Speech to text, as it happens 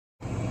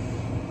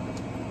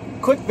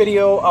quick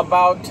video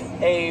about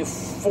a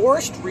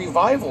forced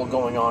revival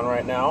going on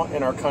right now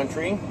in our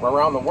country,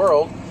 around the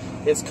world.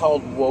 It's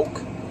called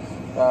woke.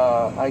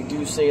 I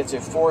do say it's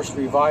a forced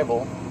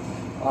revival.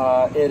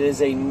 It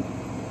is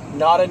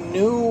not a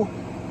new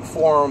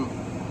form.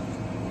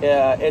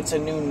 It's a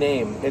new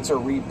name. It's a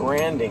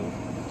rebranding.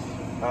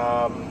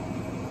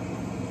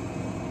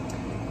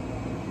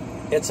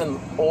 It's an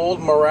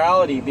old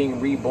morality being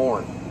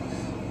reborn.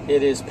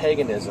 It is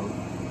paganism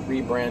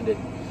rebranded.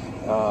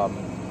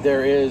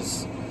 There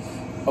is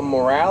a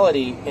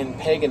morality in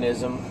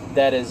paganism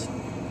that is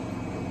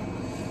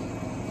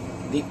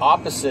the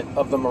opposite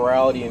of the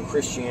morality in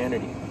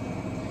Christianity.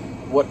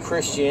 What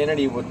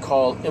Christianity would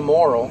call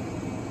immoral,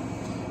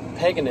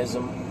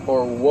 paganism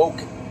or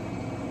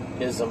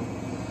wokeism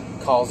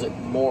calls it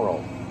moral.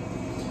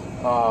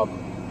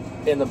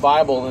 In the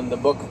Bible, in the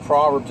book of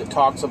Proverbs, it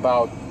talks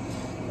about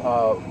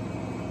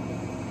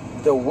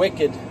the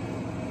wicked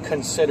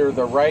consider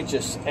the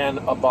righteous an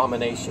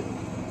abomination,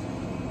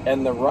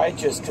 and the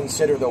righteous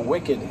consider the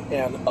wicked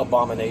an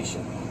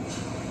abomination.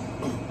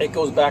 It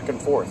goes back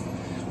and forth.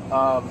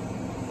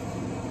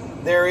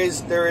 There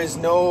is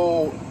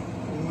no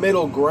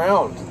middle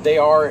ground. They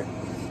are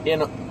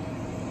in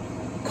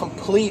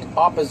complete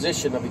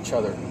opposition of each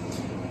other.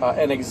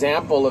 An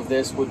example of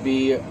this would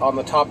be on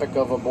the topic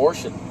of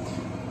abortion.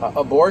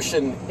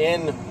 Abortion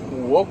in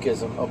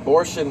wokeism,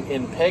 abortion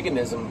in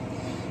paganism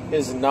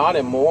is not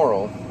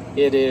immoral.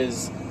 It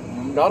is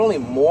not only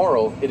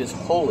moral, it is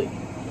holy.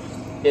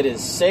 It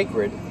is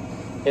sacred.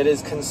 It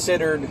is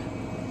considered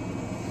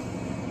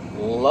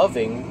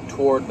loving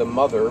toward the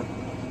mother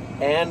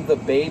and the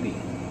baby.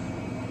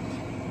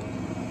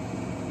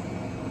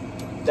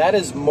 That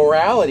is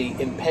morality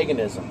in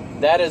paganism.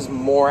 That is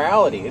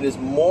morality. It is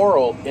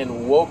moral in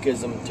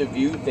wokeism to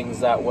view things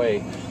that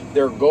way.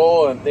 Their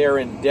goal, and they're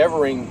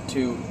endeavoring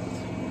to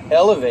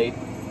elevate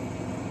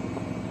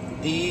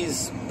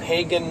these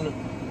pagan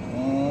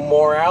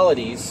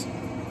moralities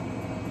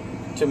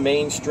to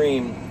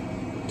mainstream,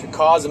 to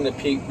cause them to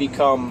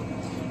become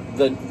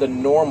the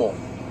normal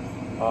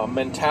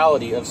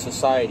mentality of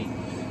society.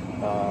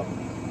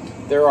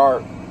 There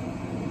are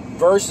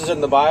verses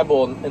in the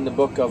Bible, in the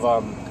book of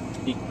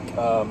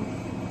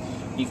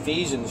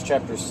Ephesians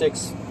chapter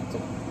 6, it's a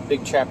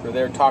big chapter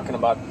there, talking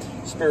about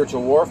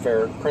spiritual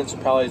warfare,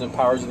 principalities and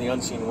powers in the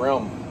unseen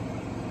realm.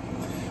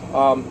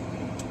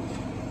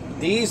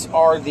 These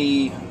are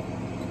the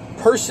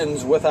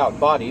persons without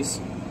bodies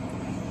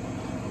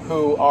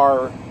who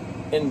are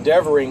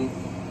endeavoring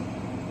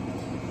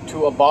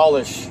to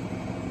abolish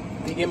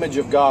the image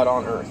of God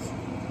on earth.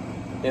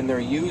 And they're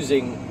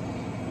using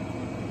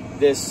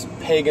this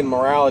pagan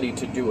morality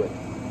to do it.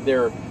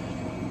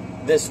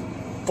 This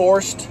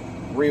forced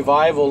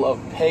revival of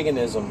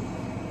paganism,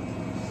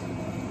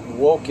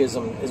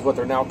 wokeism is what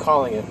they're now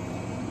calling it,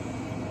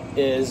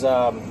 is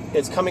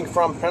it's coming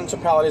from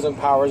principalities and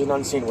powers in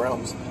unseen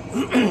realms.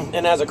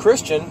 And as a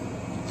Christian,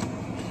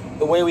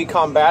 the way we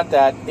combat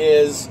that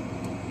is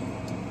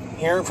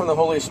hearing from the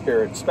Holy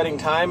Spirit, spending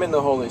time in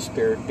the Holy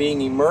Spirit,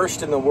 being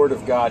immersed in the Word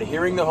of God,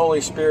 hearing the Holy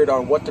Spirit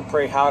on what to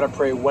pray, how to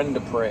pray, when to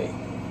pray,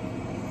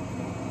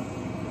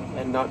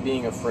 and not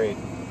being afraid.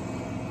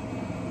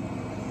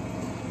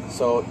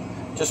 So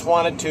just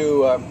wanted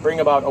to bring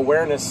about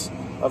awareness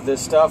of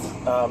this stuff.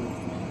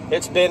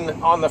 It's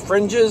been on the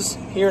fringes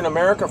here in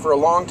America for a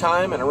long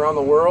time and around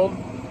the world.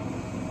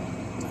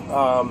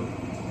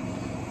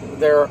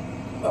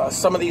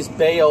 Some of these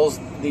Baals,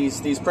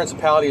 these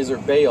principalities are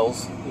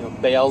Baals. You know,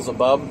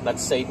 Beelzebub,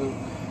 that's Satan.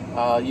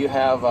 You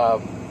have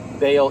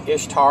Baal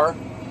Ishtar.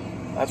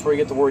 That's where you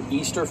get the word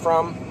Easter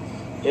from.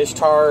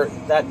 Ishtar,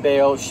 that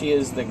Baal, she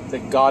is the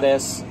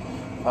goddess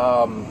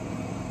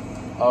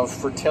of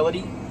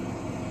fertility.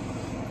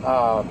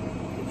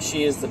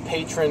 She is the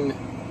patron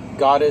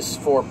goddess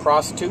for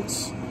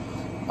prostitutes.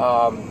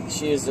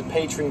 She is the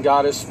patron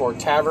goddess for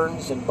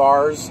taverns and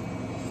bars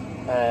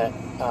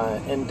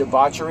and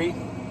debauchery.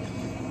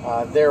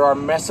 There are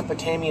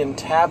Mesopotamian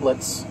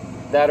tablets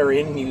that are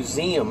in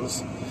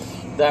museums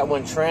that,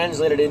 when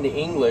translated into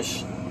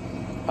English,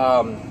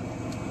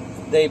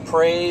 they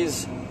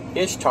praise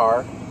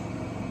Ishtar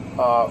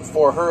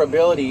for her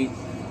ability.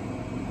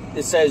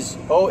 It says,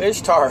 "Oh,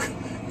 Ishtar,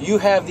 you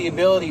have the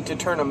ability to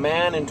turn a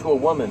man into a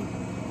woman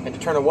and to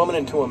turn a woman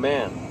into a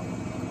man."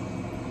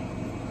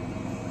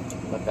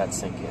 Let that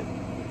sink in.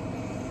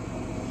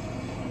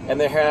 And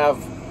they have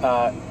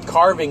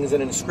carvings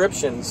and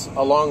inscriptions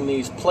along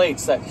these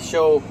plates that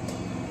show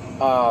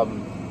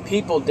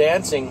people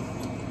dancing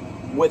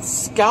with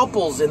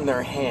scalpels in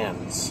their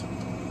hands.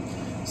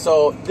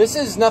 So this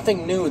is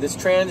nothing new. This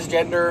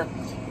transgender,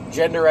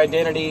 gender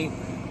identity,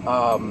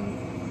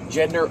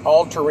 gender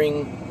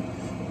altering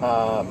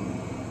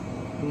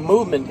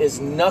movement is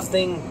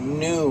nothing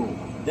new.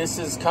 This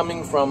is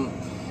coming from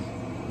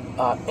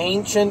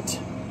ancient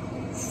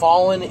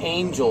fallen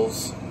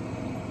angels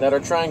that are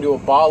trying to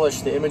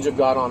abolish the image of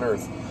God on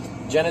earth.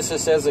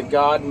 Genesis says that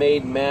God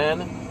made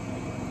man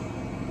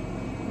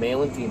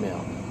male and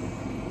female.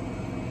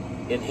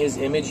 In his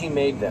image he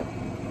made them,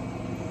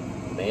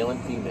 male and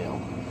female.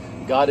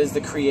 God is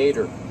the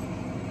creator.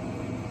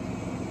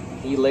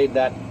 He laid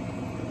that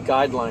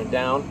guideline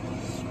down.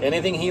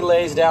 Anything he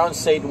lays down,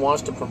 Satan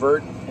wants to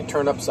pervert and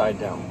turn upside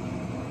down.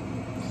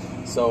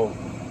 So,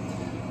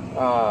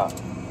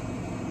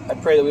 I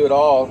pray that we would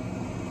all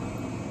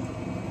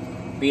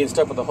be in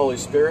step with the Holy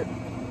Spirit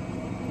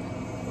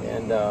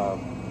and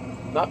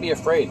not be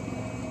afraid.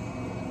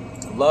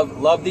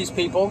 Love these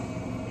people.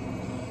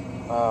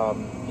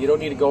 You don't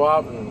need to go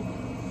out and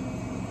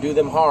do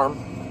them harm.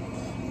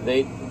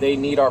 They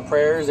need our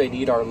prayers. They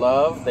need our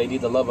love. They need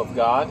the love of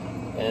God.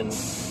 And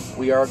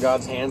we are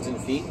God's hands and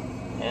feet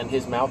and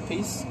His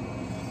mouthpiece.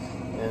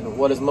 And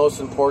what is most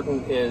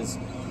important is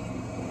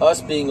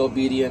us being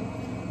obedient,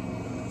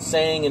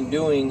 saying and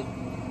doing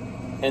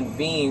and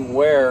being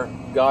where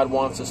God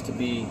wants us to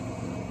be,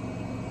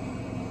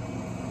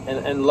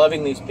 and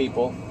loving these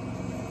people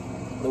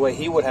the way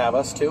He would have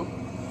us to,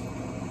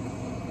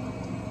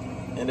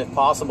 and if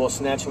possible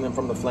snatching them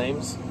from the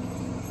flames.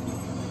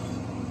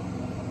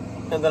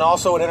 And then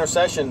also in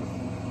intercession,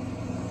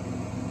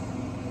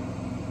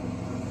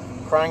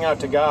 crying out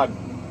to God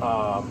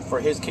for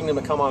His kingdom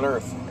to come on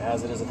earth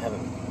as it is in heaven.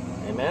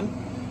 Amen?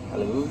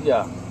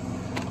 Hallelujah.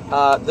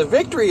 The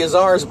victory is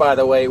ours, by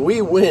the way.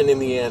 We win in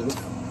the end.